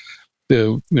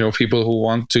people who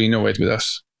want to innovate with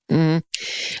us. The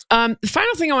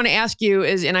final thing I want to ask you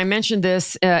is, and I mentioned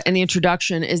this in the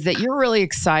introduction, is that you're really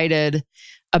excited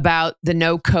about the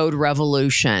no-code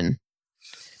revolution,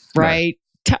 right?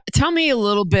 Tell me a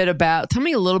little bit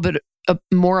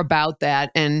more about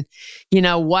that, and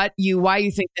why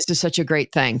you think this is such a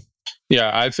great thing.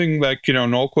 Yeah, I think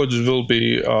no code will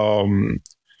be the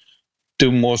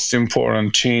most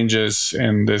important changes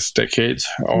in this decade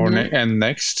and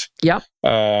next. Yep.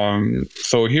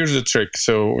 So here's the trick.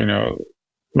 So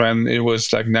when it was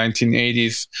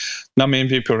 1980s, not many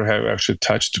people have actually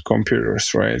touched the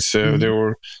computers, right? So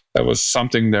there was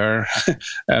something there,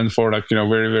 and for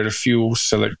very, very few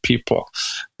select people.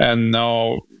 And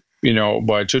now,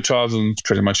 by 2000,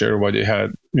 pretty much everybody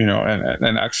had,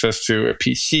 and access to a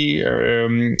PC,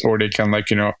 or they can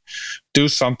do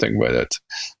something with it.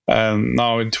 And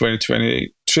now in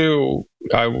 2022,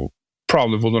 I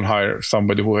probably wouldn't hire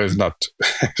somebody who has not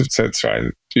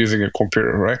tried using a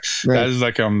computer, right? That is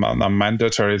a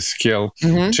mandatory skill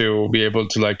to be able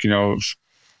to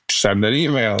send an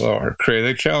email or create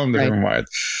a calendar invite.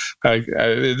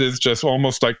 It is just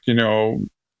almost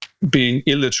being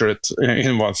illiterate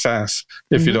in one sense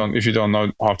if you don't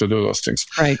know how to do those things.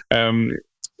 Right.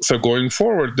 So going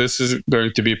forward, this is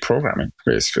going to be programming,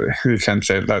 basically. You can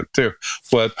say that too.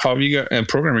 But and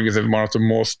programming is one of the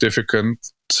most difficult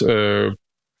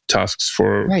tasks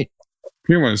for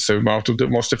humans. So one of the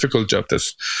most difficult jobs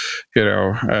that's,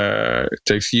 it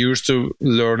takes years to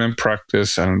learn and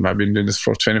practice. And I've been doing this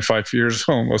for 25 years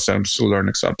almost, and I'm still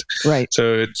learning something. Right.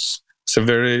 So it's a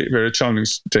very, very challenging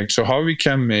thing. So how we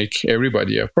can make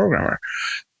everybody a programmer?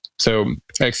 So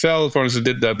Excel, for instance,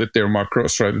 did that with their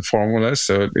macros, right, with formulas.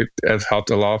 So it has helped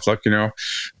a lot of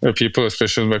people,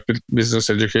 especially with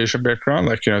business education background,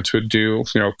 to do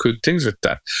good things with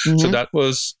that. So that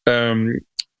was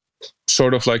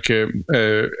sort of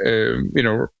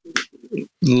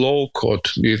low code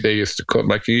they used to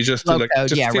code. You just do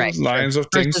lines of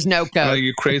things. Versus no code.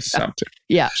 You create something.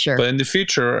 Yeah, sure. But in the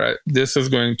future, this is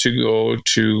going to go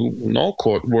to no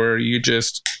code, where you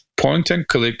just point and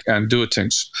click and do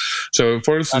things. So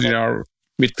for instance, in our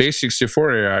with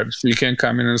Base64 AI, you can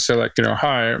come in and say like,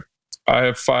 hi, I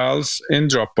have files in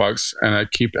Dropbox and I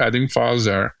keep adding files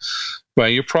there.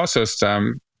 When you process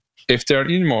them, if they're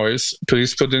invoice,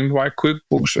 please put in my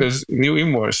QuickBooks as new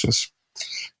invoices.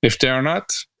 If they're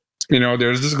not,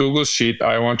 there's this Google Sheet.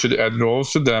 I want you to add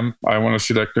rows to them. I want to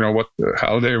see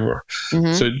how they were.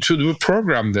 Mm-hmm. So to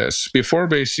program this before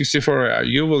Base64 AI,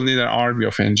 you will need an army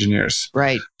of engineers,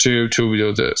 right, to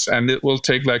do this, and it will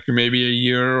take maybe a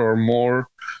year or more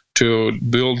to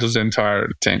build this entire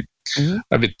thing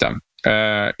with them,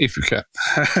 if you can.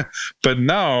 But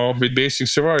now with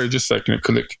Base64, you just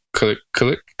click,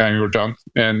 and you're done,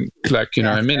 and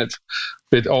a minute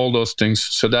with all those things.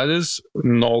 So that is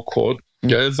no code.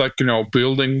 That is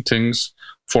building things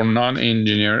for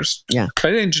non-engineers. Yeah.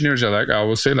 But engineers are I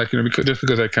will say just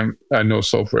because I know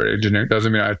software engineering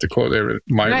doesn't mean I have to code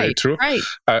my way through. Right.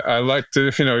 I like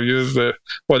to use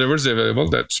whatever's available.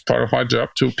 That's part of my job,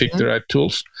 to pick the right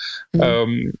tools.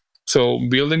 So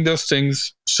building those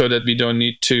things so that we don't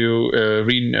need to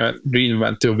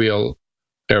reinvent the wheel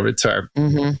every time.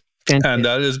 And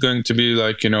that is going to be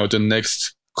the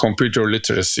next computer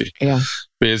literacy. Yeah.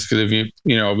 Basically,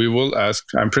 we will ask,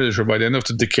 I'm pretty sure by the end of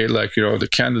the decade, the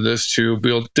candidates to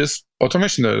build this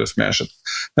automation that I just mentioned.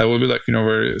 That will be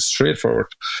very straightforward.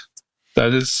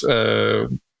 That is,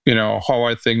 how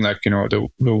I think the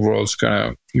world's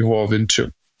gonna evolve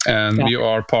into. And we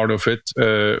are part of it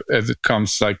as it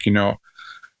comes,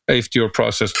 if your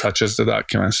process touches the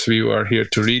documents, we are here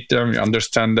to read them, we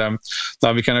understand them.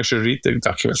 Now we can actually read the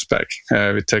documents back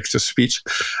with text-to-speech.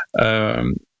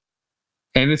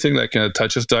 Anything that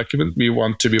touches document, we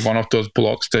want to be one of those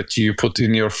blocks that you put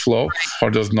in your flow or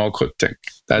those no-code thing.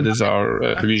 That is our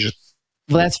vision.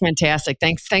 Well, that's fantastic.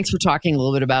 Thanks for talking a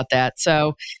little bit about that.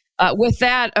 So with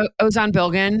that, Ozan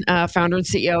Bilgin, founder and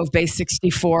CEO of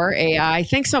Base64 AI,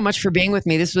 thanks so much for being with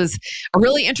me. This was a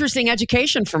really interesting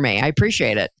education for me. I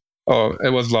appreciate it. Oh, it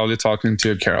was lovely talking to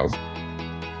you, Carol.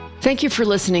 Thank you for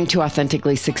listening to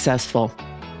Authentically Successful.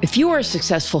 If you are a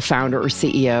successful founder or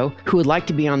CEO who would like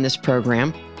to be on this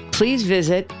program, please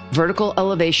visit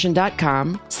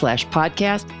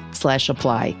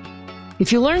verticalelevation.com/podcast/apply.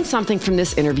 If you learned something from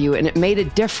this interview and it made a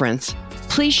difference,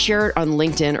 please share it on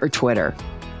LinkedIn or Twitter.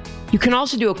 You can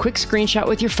also do a quick screenshot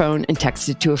with your phone and text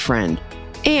it to a friend.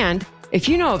 And if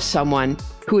you know of someone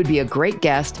who would be a great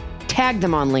guest, tag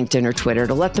them on LinkedIn or Twitter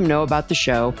to let them know about the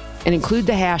show and include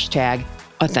the hashtag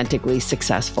Authentically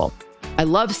Successful. I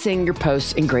love seeing your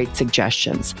posts and great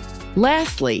suggestions.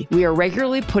 Lastly, we are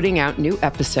regularly putting out new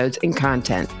episodes and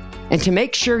content. And to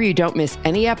make sure you don't miss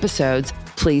any episodes,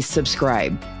 please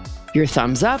subscribe. Your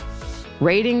thumbs up,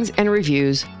 ratings, and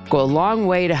reviews go a long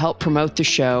way to help promote the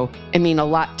show and mean a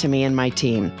lot to me and my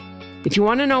team. If you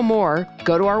want to know more,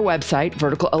 go to our website,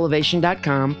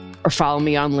 verticalelevation.com, or follow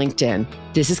me on LinkedIn.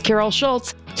 This is Carol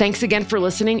Schultz. Thanks again for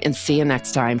listening, and see you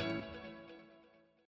next time.